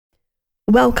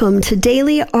Welcome to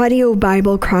Daily Audio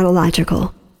Bible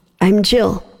Chronological. I'm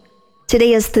Jill.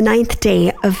 Today is the 9th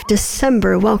day of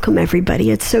December. Welcome,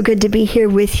 everybody. It's so good to be here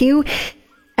with you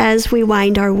as we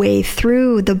wind our way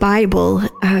through the Bible,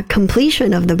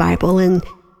 completion of the Bible in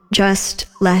just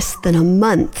less than a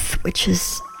month, which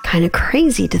is kind of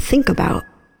crazy to think about.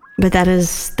 But that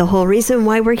is the whole reason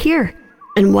why we're here.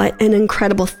 And what an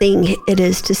incredible thing it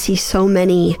is to see so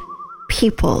many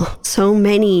people, so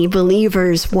many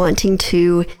believers wanting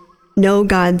to know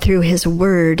God through His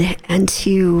Word and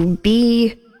to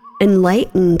be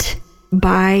enlightened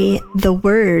by the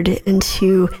Word and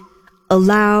to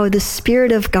allow the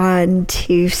Spirit of God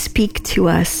to speak to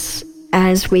us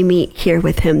as we meet here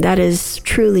with Him. That is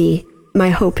truly my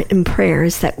hope and prayer,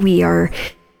 is that we are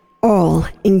all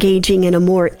engaging in a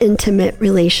more intimate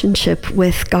relationship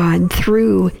with God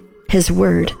through His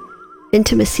Word,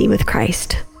 intimacy with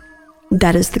Christ.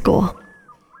 That is the goal.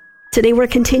 Today we're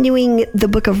continuing the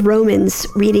book of Romans,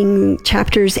 reading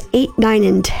chapters 8, 9,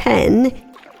 and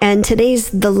 10. And today's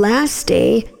the last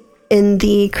day in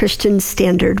the Christian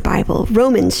Standard Bible,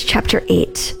 Romans chapter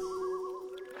 8.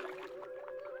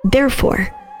 Therefore,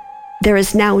 there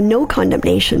is now no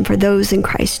condemnation for those in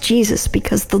Christ Jesus,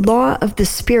 because the law of the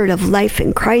Spirit of life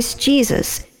in Christ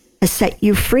Jesus has set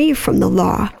you free from the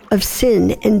law of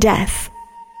sin and death.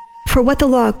 For what the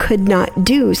law could not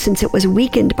do, since it was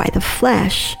weakened by the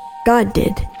flesh, God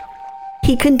did.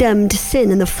 He condemned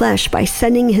sin in the flesh by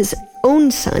sending His own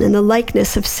Son in the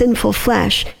likeness of sinful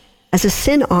flesh as a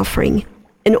sin offering,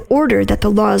 in order that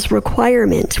the law's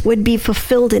requirement would be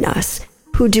fulfilled in us,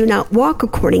 who do not walk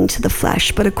according to the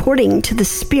flesh, but according to the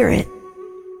Spirit.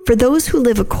 For those who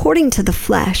live according to the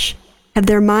flesh have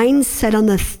their minds set on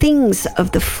the things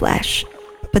of the flesh,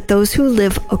 but those who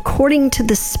live according to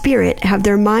the Spirit have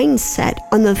their minds set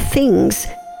on the things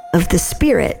of the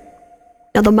Spirit.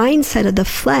 Now the mindset of the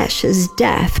flesh is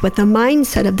death, but the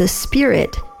mindset of the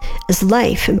Spirit is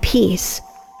life and peace.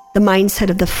 The mindset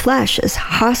of the flesh is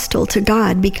hostile to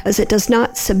God because it does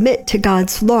not submit to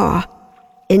God's law.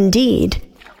 Indeed,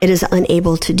 it is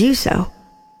unable to do so.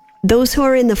 Those who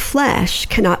are in the flesh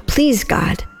cannot please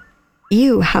God.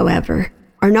 You, however,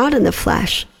 are not in the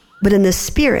flesh, but in the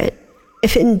Spirit,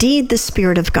 if indeed the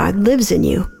Spirit of God lives in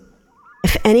you.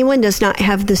 If anyone does not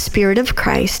have the Spirit of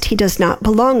Christ, he does not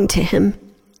belong to Him.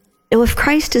 Now if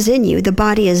Christ is in you, the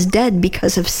body is dead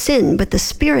because of sin, but the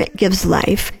Spirit gives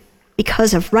life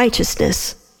because of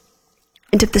righteousness.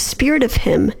 And if the Spirit of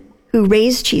Him who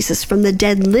raised Jesus from the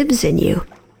dead lives in you,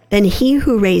 then He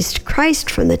who raised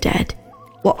Christ from the dead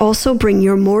will also bring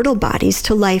your mortal bodies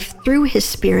to life through His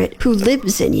Spirit who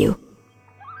lives in you.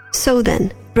 So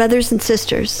then, brothers and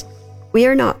sisters, we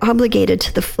are not obligated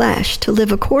to the flesh to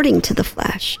live according to the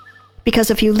flesh, because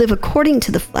if you live according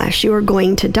to the flesh, you are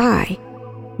going to die.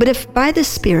 But if by the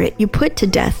Spirit you put to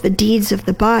death the deeds of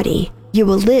the body, you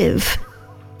will live.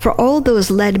 For all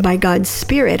those led by God's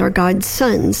Spirit are God's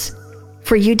sons.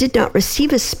 For you did not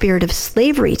receive a spirit of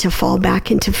slavery to fall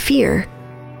back into fear.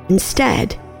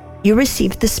 Instead, you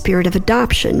received the Spirit of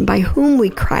adoption, by whom we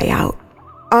cry out,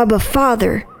 Abba,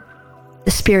 Father. The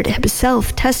Spirit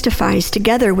Himself testifies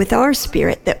together with our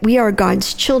spirit that we are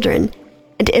God's children,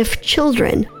 and if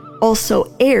children,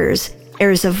 also heirs,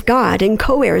 heirs of God and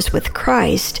co-heirs with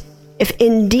Christ, if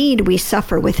indeed we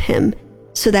suffer with Him,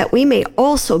 so that we may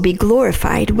also be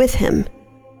glorified with Him.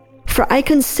 For I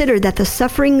consider that the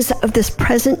sufferings of this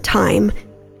present time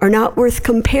are not worth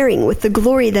comparing with the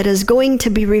glory that is going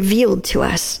to be revealed to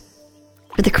us.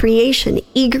 For the creation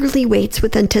eagerly waits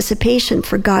with anticipation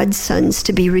for God's sons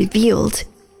to be revealed.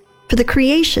 For the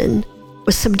creation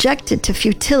was subjected to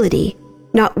futility,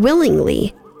 not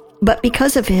willingly, but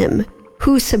because of Him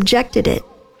who subjected it,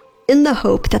 in the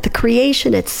hope that the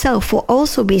creation itself will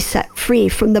also be set free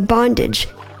from the bondage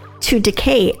to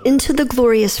decay into the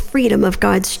glorious freedom of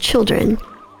God's children.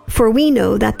 For we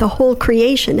know that the whole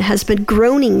creation has been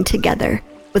groaning together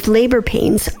with labor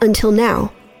pains until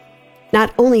now.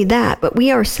 Not only that, but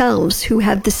we ourselves who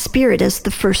have the Spirit as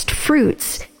the first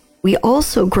fruits, we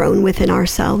also groan within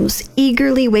ourselves,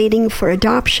 eagerly waiting for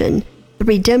adoption, the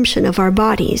redemption of our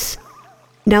bodies.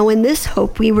 Now in this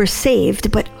hope we were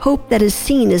saved, but hope that is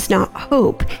seen is not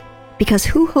hope, because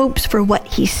who hopes for what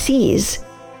he sees?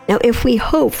 Now if we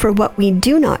hope for what we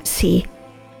do not see,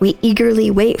 we eagerly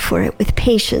wait for it with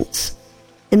patience.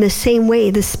 In the same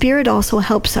way, the Spirit also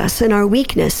helps us in our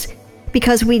weakness,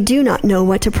 because we do not know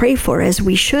what to pray for as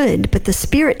we should, but the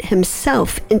Spirit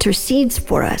Himself intercedes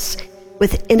for us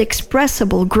with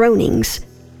inexpressible groanings.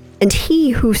 And He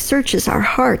who searches our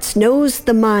hearts knows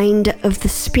the mind of the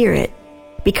Spirit,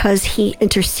 because He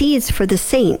intercedes for the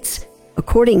saints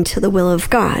according to the will of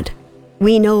God.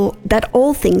 we know that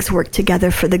all things work together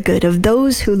for the good of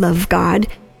those who love God,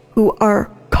 who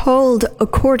are called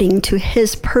according to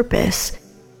his purpose.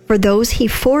 For those he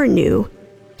foreknew,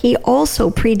 he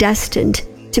also predestined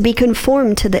to be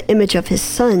conformed to the image of his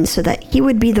Son, so that he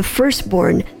would be the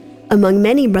firstborn among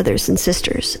many brothers and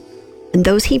sisters. And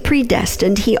those he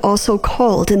predestined, he also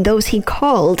called. And those he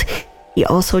called, he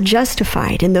also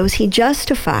justified. And those he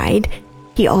justified,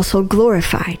 he also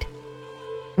glorified.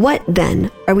 What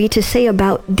then are we to say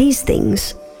about these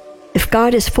things? If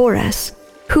God is for us,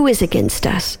 who is against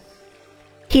us?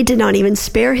 He did not even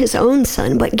spare his own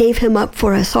Son, but gave him up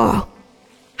for us all.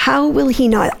 How will he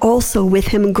not also with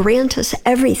him grant us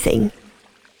everything?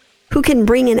 Who can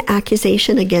bring an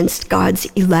accusation against God's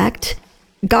elect?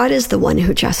 God is the one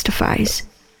who justifies.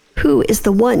 Who is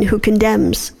the one who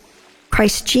condemns?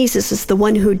 Christ Jesus is the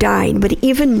one who died, but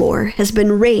even more has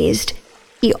been raised.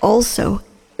 He also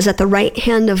is at the right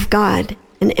hand of God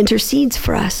and intercedes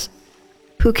for us.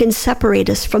 Who can separate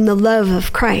us from the love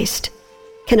of Christ?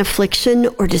 Can affliction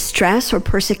or distress or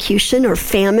persecution or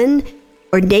famine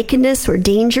or nakedness or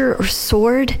danger or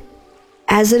sword?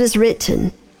 As it is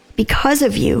written, because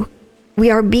of you, we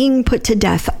are being put to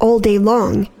death all day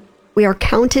long. We are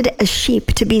counted as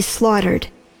sheep to be slaughtered.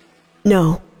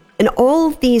 No, in all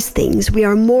of these things we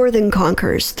are more than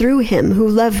conquerors through him who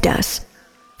loved us.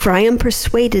 For I am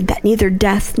persuaded that neither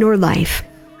death nor life,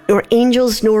 nor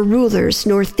angels nor rulers,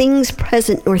 nor things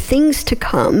present nor things to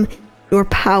come, nor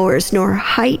powers, nor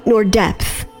height nor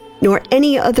depth, nor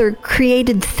any other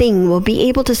created thing will be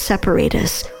able to separate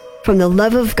us from the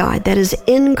love of God that is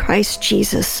in Christ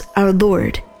Jesus our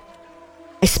Lord.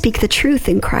 I speak the truth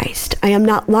in Christ. I am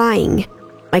not lying.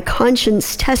 My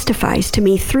conscience testifies to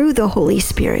me through the Holy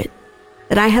Spirit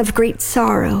that I have great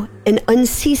sorrow and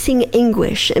unceasing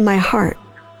anguish in my heart.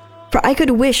 For I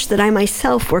could wish that I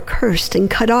myself were cursed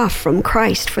and cut off from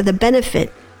Christ for the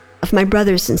benefit of my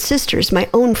brothers and sisters, my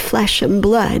own flesh and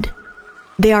blood.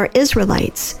 They are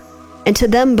Israelites, and to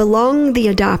them belong the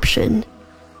adoption,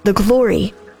 the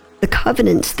glory, the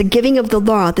covenants, the giving of the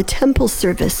law, the temple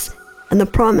service, and the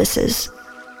promises.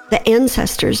 The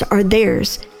ancestors are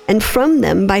theirs, and from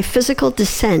them by physical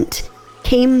descent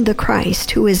came the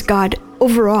Christ, who is God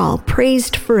over all,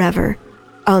 praised forever.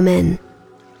 Amen.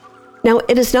 Now,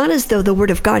 it is not as though the word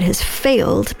of God has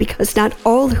failed, because not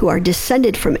all who are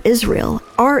descended from Israel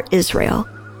are Israel.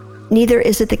 Neither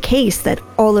is it the case that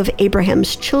all of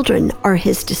Abraham's children are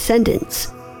his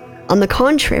descendants. On the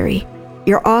contrary,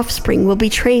 your offspring will be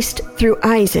traced through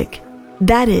Isaac.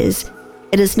 That is,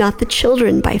 it is not the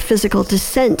children by physical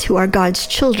descent who are God's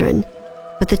children,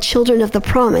 but the children of the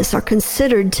promise are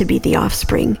considered to be the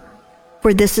offspring.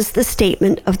 For this is the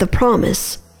statement of the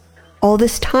promise: all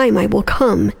this time I will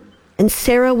come, and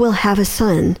Sarah will have a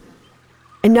son.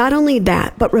 And not only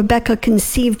that, but Rebekah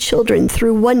conceived children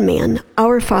through one man,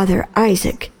 our father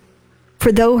Isaac.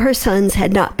 For though her sons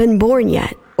had not been born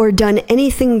yet, or done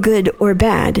anything good or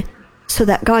bad, so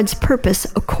that God's purpose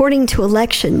according to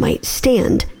election might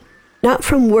stand, not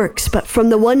from works, but from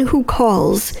the one who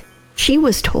calls, she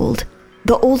was told,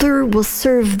 the older will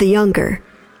serve the younger.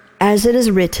 As it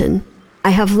is written, I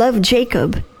have loved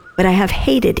Jacob, but I have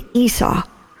hated Esau.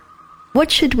 What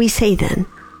should we say then?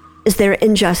 Is there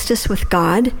injustice with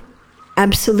God?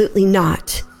 Absolutely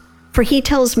not. For he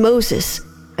tells Moses,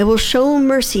 I will show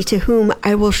mercy to whom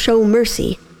I will show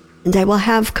mercy, and I will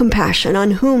have compassion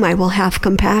on whom I will have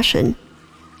compassion.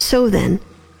 So then,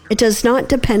 it does not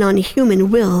depend on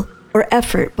human will or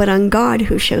effort, but on God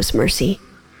who shows mercy.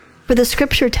 For the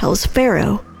scripture tells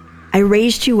Pharaoh, I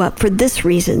raised you up for this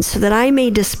reason, so that I may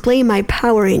display my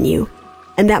power in you,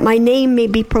 and that my name may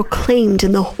be proclaimed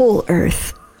in the whole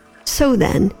earth. So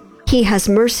then, he has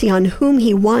mercy on whom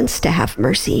he wants to have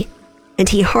mercy, and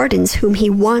he hardens whom he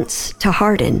wants to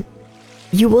harden.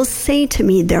 You will say to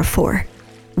me, therefore,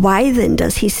 why then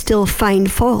does he still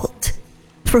find fault?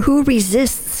 For who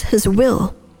resists his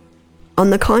will? On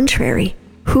the contrary,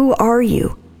 who are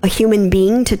you, a human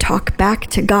being, to talk back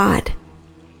to God?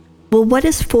 Will what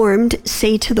is formed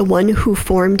say to the one who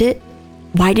formed it,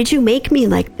 why did you make me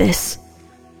like this?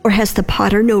 Or has the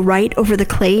potter no right over the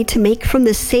clay to make from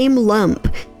the same lump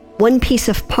one piece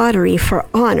of pottery for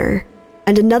honor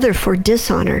and another for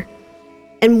dishonor?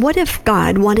 And what if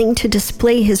God, wanting to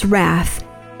display his wrath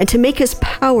and to make his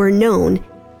power known,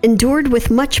 endured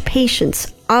with much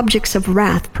patience objects of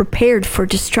wrath prepared for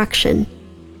destruction?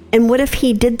 And what if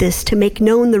he did this to make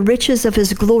known the riches of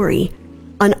his glory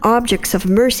on objects of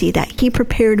mercy that he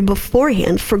prepared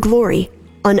beforehand for glory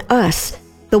on us,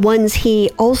 the ones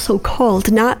he also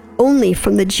called not only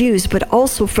from the Jews but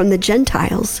also from the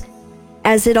Gentiles?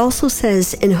 As it also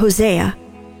says in Hosea,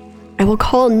 I will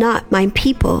call not my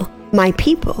people, my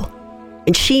people,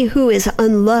 and she who is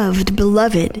unloved,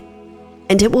 beloved.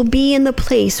 And it will be in the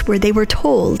place where they were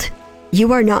told,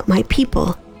 you are not my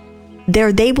people.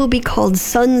 There they will be called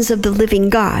sons of the living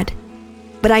God.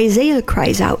 But Isaiah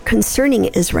cries out concerning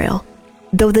Israel,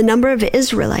 though the number of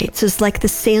Israelites is like the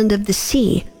sand of the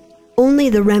sea, only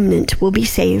the remnant will be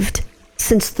saved,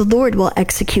 since the Lord will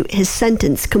execute his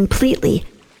sentence completely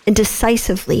and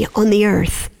decisively on the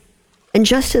earth. And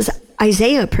just as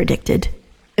Isaiah predicted,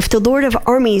 if the Lord of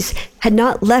armies had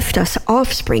not left us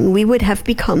offspring, we would have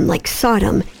become like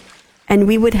Sodom, and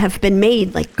we would have been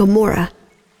made like Gomorrah.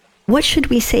 What should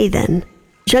we say then?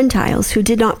 Gentiles who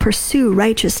did not pursue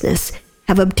righteousness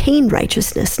have obtained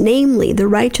righteousness, namely the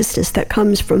righteousness that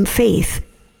comes from faith.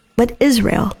 But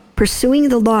Israel, pursuing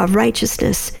the law of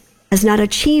righteousness, has not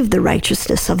achieved the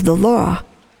righteousness of the law.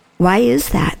 Why is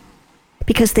that?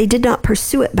 Because they did not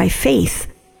pursue it by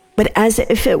faith, but as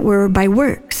if it were by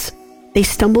works. They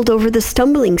stumbled over the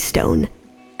stumbling stone,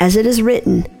 as it is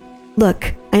written,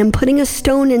 look, I am putting a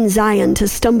stone in Zion to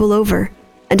stumble over,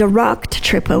 and a rock to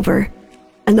trip over,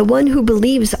 and the one who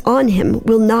believes on him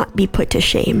will not be put to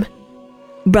shame.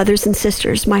 Brothers and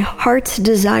sisters, my heart's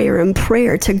desire and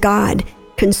prayer to God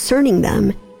concerning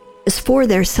them is for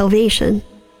their salvation.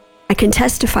 I can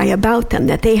testify about them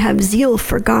that they have zeal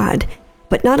for God,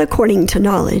 but not according to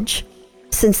knowledge,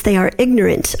 since they are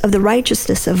ignorant of the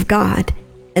righteousness of God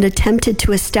and attempted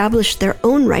to establish their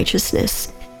own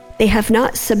righteousness. They have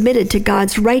not submitted to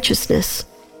God's righteousness.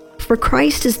 For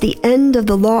Christ is the end of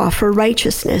the law for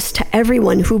righteousness to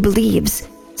everyone who believes,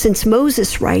 since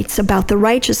Moses writes about the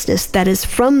righteousness that is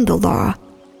from the law.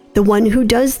 The one who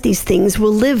does these things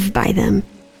will live by them.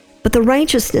 But the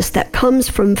righteousness that comes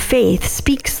from faith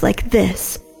speaks like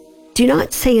this: do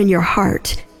not say in your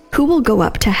heart, who will go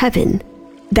up to heaven?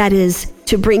 That is,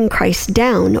 to bring Christ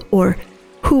down, or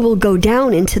who will go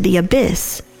down into the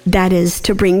abyss? That is,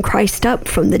 to bring Christ up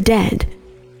from the dead.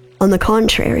 On the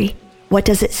contrary, what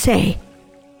does it say?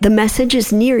 The message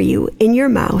is near you, in your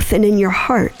mouth and in your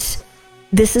hearts.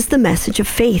 This is the message of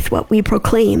faith, what we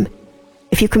proclaim.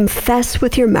 If you confess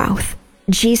with your mouth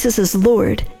Jesus is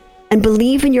Lord, and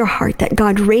believe in your heart that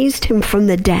God raised him from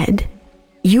the dead,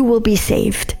 you will be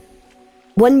saved.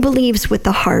 One believes with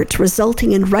the heart,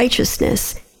 resulting in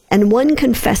righteousness, and one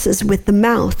confesses with the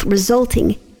mouth,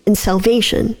 resulting in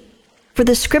salvation. For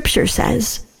the scripture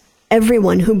says,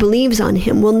 everyone who believes on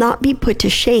him will not be put to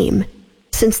shame,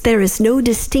 since there is no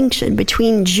distinction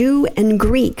between Jew and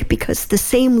Greek, because the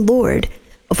same Lord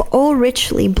of all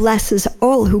richly blesses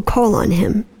all who call on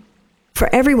him. For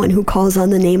everyone who calls on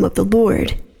the name of the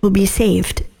Lord will be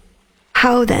saved.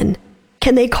 How then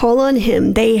can they call on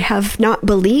him they have not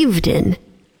believed in?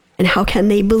 And how can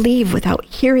they believe without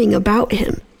hearing about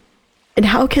him? And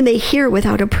how can they hear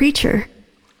without a preacher?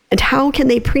 And how can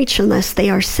they preach unless they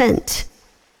are sent?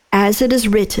 As it is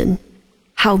written,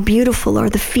 how beautiful are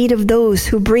the feet of those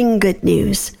who bring good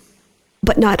news.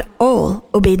 But not all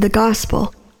obeyed the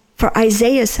gospel. For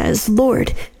Isaiah says,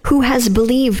 Lord, who has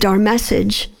believed our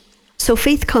message? So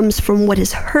faith comes from what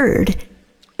is heard,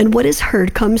 and what is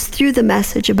heard comes through the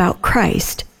message about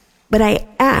Christ. But I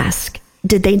ask,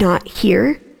 did they not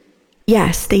hear?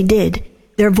 Yes, they did.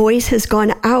 Their voice has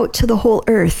gone out to the whole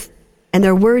earth, and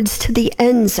their words to the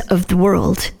ends of the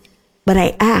world. But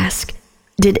I ask,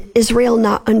 did Israel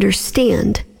not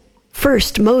understand?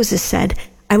 First, Moses said,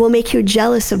 I will make you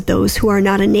jealous of those who are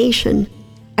not a nation.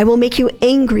 I will make you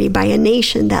angry by a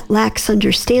nation that lacks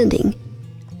understanding.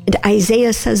 And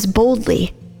Isaiah says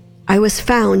boldly, I was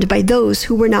found by those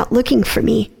who were not looking for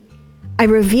me. I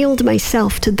revealed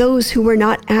myself to those who were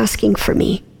not asking for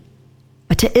me.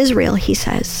 But to Israel, he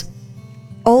says,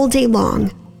 all day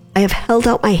long I have held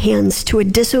out my hands to a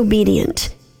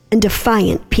disobedient and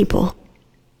defiant people.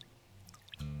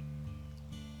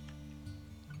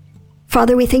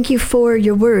 Father, we thank you for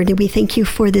your word, and we thank you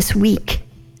for this week,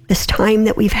 this time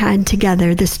that we've had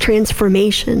together, this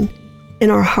transformation in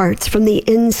our hearts from the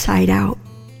inside out.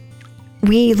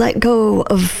 We let go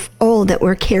of all that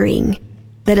we're carrying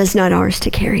that is not ours to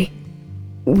carry.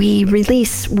 We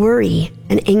release worry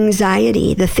and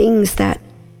anxiety, the things that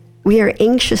we are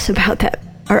anxious about that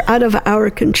are out of our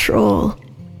control.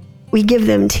 We give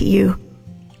them to you.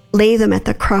 Lay them at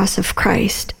the cross of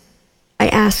Christ. I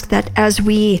ask that as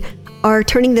we are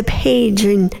turning the page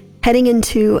and heading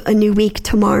into a new week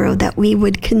tomorrow, that we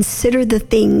would consider the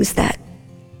things that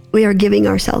we are giving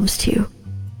ourselves to.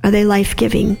 Are they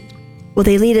life-giving? Will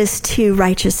they lead us to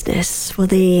righteousness? Will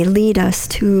they lead us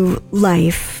to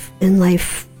life and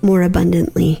life more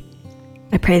abundantly?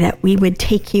 I pray that we would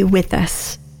take you with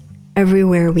us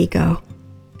everywhere we go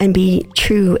and be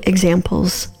true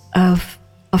examples of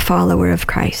a follower of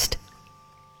Christ.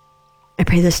 I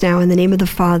pray this now in the name of the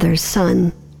Father,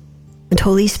 Son, and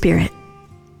Holy Spirit.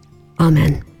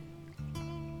 Amen.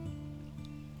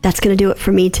 That's going to do it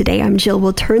for me today. I'm Jill.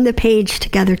 We'll turn the page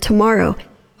together tomorrow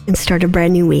and start a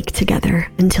brand new week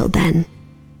together. Until then,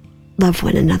 love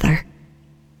one another.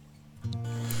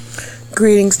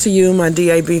 Greetings to you, my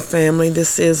DAB family.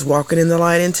 This is Walking in the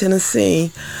Light in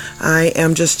Tennessee. I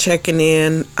am just checking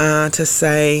in to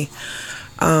say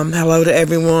hello to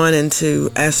everyone and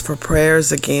to ask for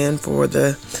prayers again for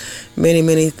the many,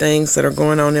 many things that are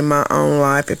going on in my own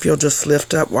life. If you'll just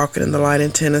lift up Walking in the Light in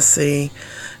Tennessee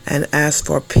and ask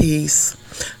for peace,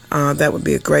 that would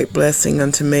be a great blessing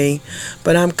unto me.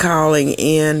 But I'm calling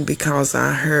in because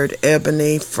I heard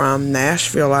Ebony from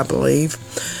Nashville, I believe,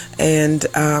 and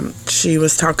she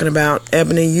was talking about,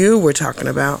 Ebony, you were talking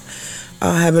about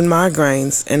having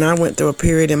migraines. And I went through a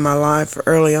period in my life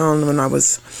early on when I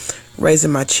was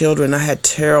raising my children. I had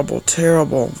terrible,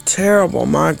 terrible, terrible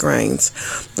migraines.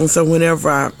 And so whenever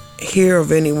I hear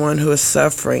of anyone who is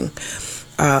suffering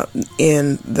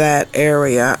in that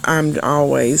area, I'm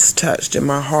always touched in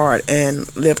my heart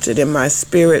and lifted in my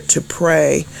spirit to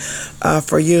pray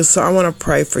for you. So I want to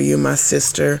pray for you, my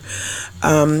sister.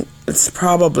 It's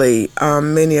probably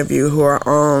many of you who are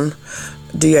on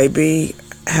DAB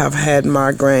have had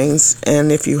migraines,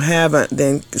 and if you haven't,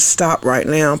 then stop right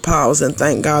now, pause, and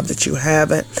thank God that you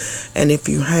haven't. And if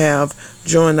you have,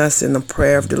 join us in the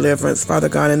prayer of deliverance. Father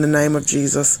God, in the name of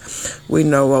Jesus, we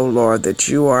know, oh Lord, that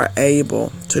you are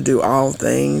able to do all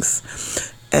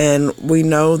things, and we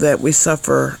know that we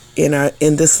suffer in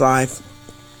this life.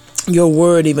 Your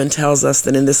word even tells us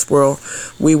that in this world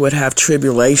we would have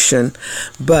tribulation,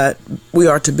 but we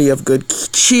are to be of good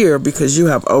cheer because you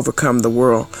have overcome the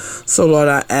world. So, Lord,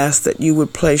 I ask that you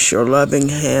would place your loving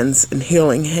hands and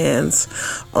healing hands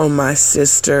on my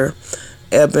sister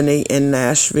Ebony in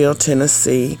Nashville,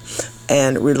 Tennessee,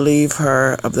 and relieve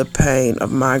her of the pain of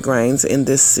migraines in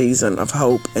this season of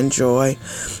hope and joy.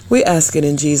 We ask it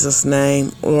in Jesus'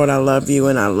 name. Lord, I love you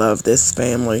and I love this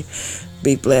family.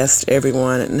 Be blessed,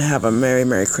 everyone, and have a Merry,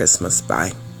 Merry Christmas.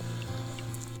 Bye.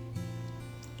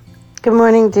 Good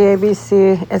morning,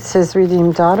 DABC. It's his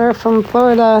redeemed daughter from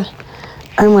Florida.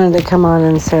 I wanted to come on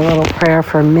and say a little prayer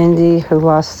for Mindy, who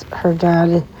lost her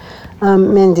dad.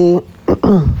 Mindy,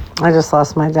 I just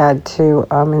lost my dad, too,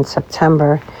 in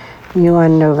September. You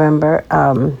in November.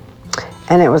 And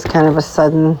it was kind of a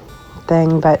sudden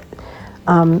thing, but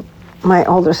my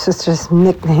older sister's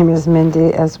nickname is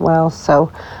Mindy as well,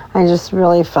 so I just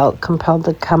really felt compelled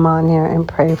to come on here and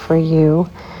pray for you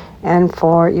and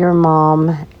for your mom.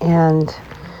 And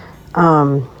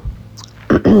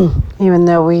even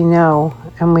though we know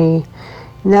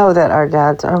that our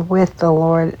dads are with the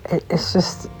Lord, it's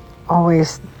just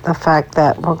always the fact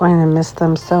that we're going to miss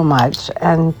them so much.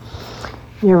 And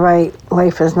you're right,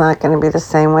 life is not going to be the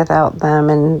same without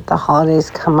them, and the holidays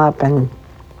come up and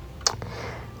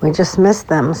we just miss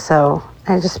them. So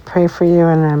I just pray for you,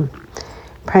 and I'm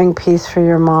praying peace for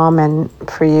your mom and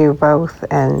for you both,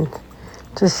 and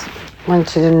just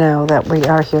want you to know that we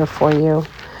are here for you.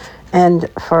 And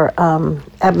for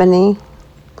Ebony,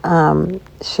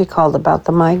 she called about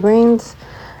the migraines.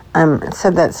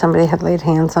 Said that somebody had laid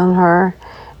hands on her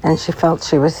and she felt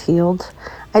she was healed.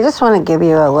 I just want to give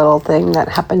you a little thing that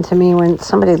happened to me when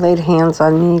somebody laid hands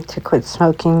on me to quit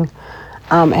smoking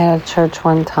at a church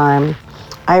one time.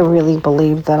 I really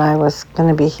believed that I was going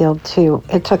to be healed too.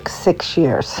 It took 6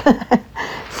 years.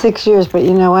 6 years, but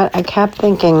you know what? I kept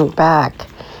thinking back,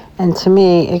 and to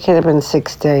me, it could have been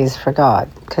 6 days for God,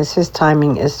 because his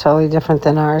timing is totally different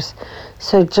than ours.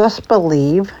 So just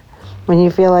believe. When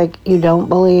you feel like you don't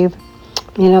believe,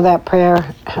 you know that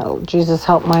prayer, Jesus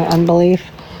help my unbelief?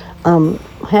 I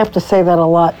have to say that a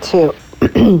lot too.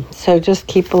 So just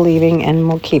keep believing, and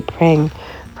we'll keep praying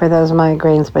for those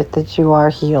migraines, but that you are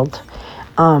healed.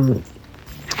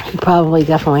 He probably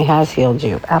definitely has healed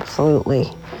you. Absolutely.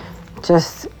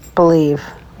 Just believe.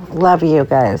 Love you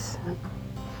guys.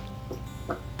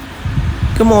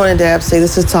 Good morning, Dabsy.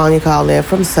 This is Tanya calling in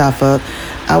from Suffolk.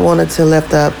 I wanted to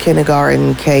lift up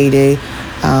kindergarten Katie.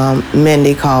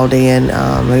 Mindy called in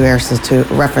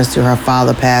reference to her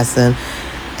father passing.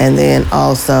 And then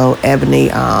also Ebony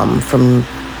from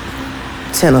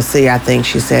Tennessee, I think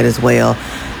she said as well,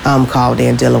 called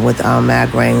in dealing with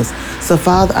migraines. So,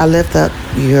 Father, I lift up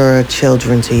your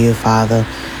children to you, Father.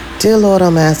 Dear Lord,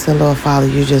 I'm asking, Lord, Father,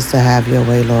 you just to have your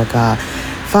way, Lord God.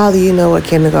 Father, you know what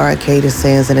kindergarten Katie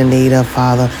stands in the need of,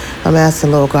 Father. I'm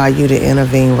asking, Lord God, you to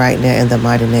intervene right now in the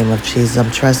mighty name of Jesus.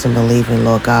 I'm trusting and believing,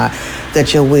 Lord God,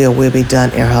 that your will be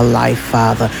done in her life,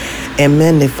 Father. And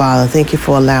Mindy, Father, thank you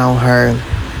for allowing her,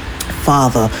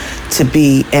 Father, to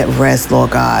be at rest,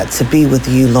 Lord God, to be with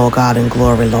you, Lord God, in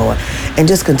glory, Lord. And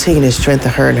just continue to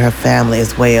strengthen her and her family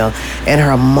as well, and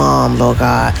her mom, Lord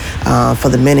God, for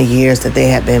the many years that they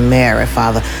have been married,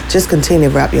 Father. Just continue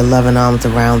to wrap your loving arms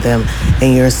around them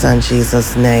in your son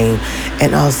Jesus' name.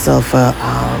 And also for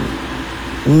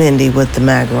Mindy with the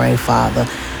migraine, Father.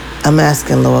 I'm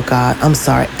asking, Lord God,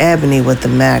 Ebony with the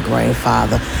migraine,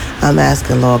 Father. I'm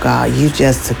asking, Lord God, you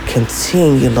just to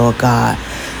continue, Lord God,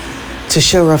 to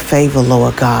show her favor,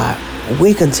 Lord God.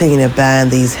 We continue to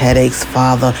bind these headaches,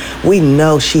 Father. We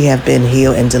know she have been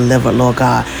healed and delivered, Lord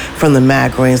God, from the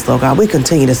migraines, Lord God. We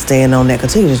continue to stand on that,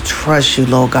 continue to trust you,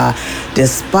 Lord God,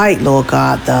 despite, Lord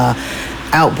God, the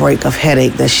outbreak of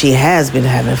headache that she has been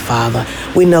having, Father.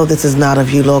 We know this is not of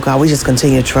you, Lord God. We just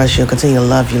continue to trust you and continue to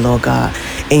love you, Lord God,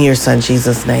 in your son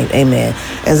Jesus' name. Amen.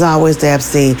 As always,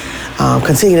 Dabsy,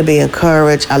 continue to be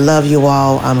encouraged. I love you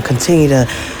all.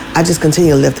 I just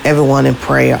continue to lift everyone in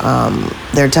prayer.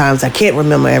 There are times I can't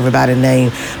remember everybody's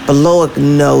name, but Lord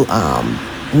know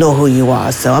who you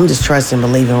are. So I'm just trusting and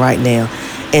believing right now.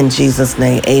 In Jesus'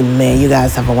 name, amen. You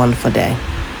guys have a wonderful day.